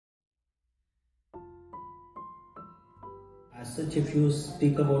As such, if you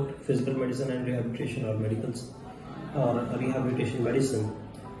speak about physical medicine and rehabilitation or medicals or rehabilitation medicine,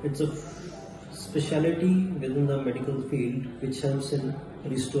 it's a specialty within the medical field which helps in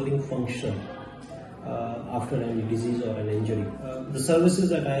restoring function after any disease or an injury. The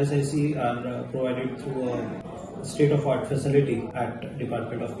services at ISIC are provided through a state-of-art facility at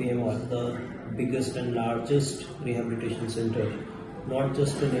Department of PMR, the biggest and largest rehabilitation center, not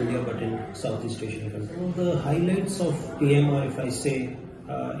just in India but in Southeast Asian countries. The highlights of PMR, if I say,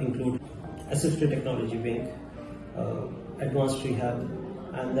 include assisted technology wing, advanced rehab,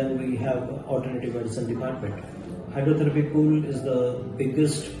 and then we have alternative medicine department. Hydrotherapy pool is the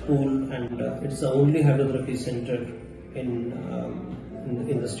biggest pool, and it's the only hydrotherapy center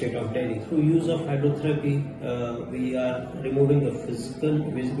in the state of Delhi. Through use of hydrotherapy, we are removing the physical,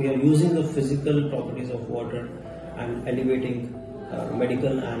 we are using the physical properties of water and elevating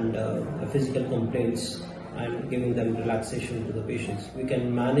medical and physical complaints and giving them relaxation to the patients. We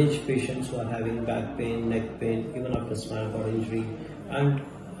can manage patients who are having back pain, neck pain, even after spinal cord injury and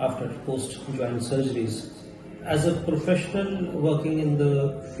after post-joint surgeries. As a professional working in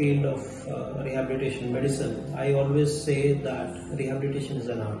the field of rehabilitation medicine, I always say that rehabilitation is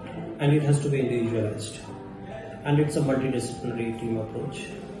an art and it has to be individualized. And it's a multidisciplinary team approach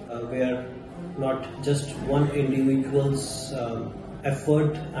where not just one individual's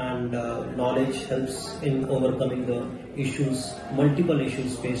effort and knowledge helps in overcoming the issues, multiple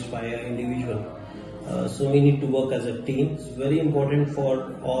issues faced by an individual. So we need to work as a team. It's very important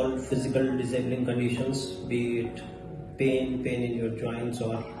for all physical disabling conditions, be it pain in your joints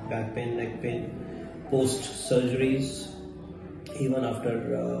or back pain, neck pain, post surgeries, even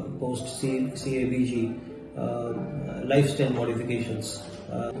after post CABG, lifestyle modifications.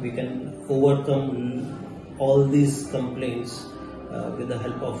 We can overcome all these complaints with the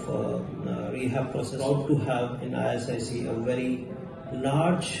help of rehab process. Proud to have in ISIC a very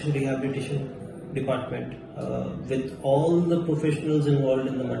large rehabilitation department with all the professionals involved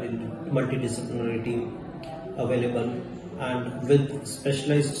in the multidisciplinary team available, and with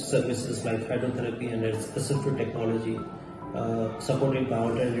specialized services like hydrotherapy and assisted technology supported by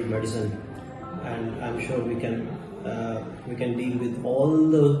alternative medicine. And I'm sure we can deal with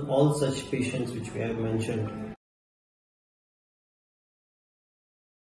all such patients which we have mentioned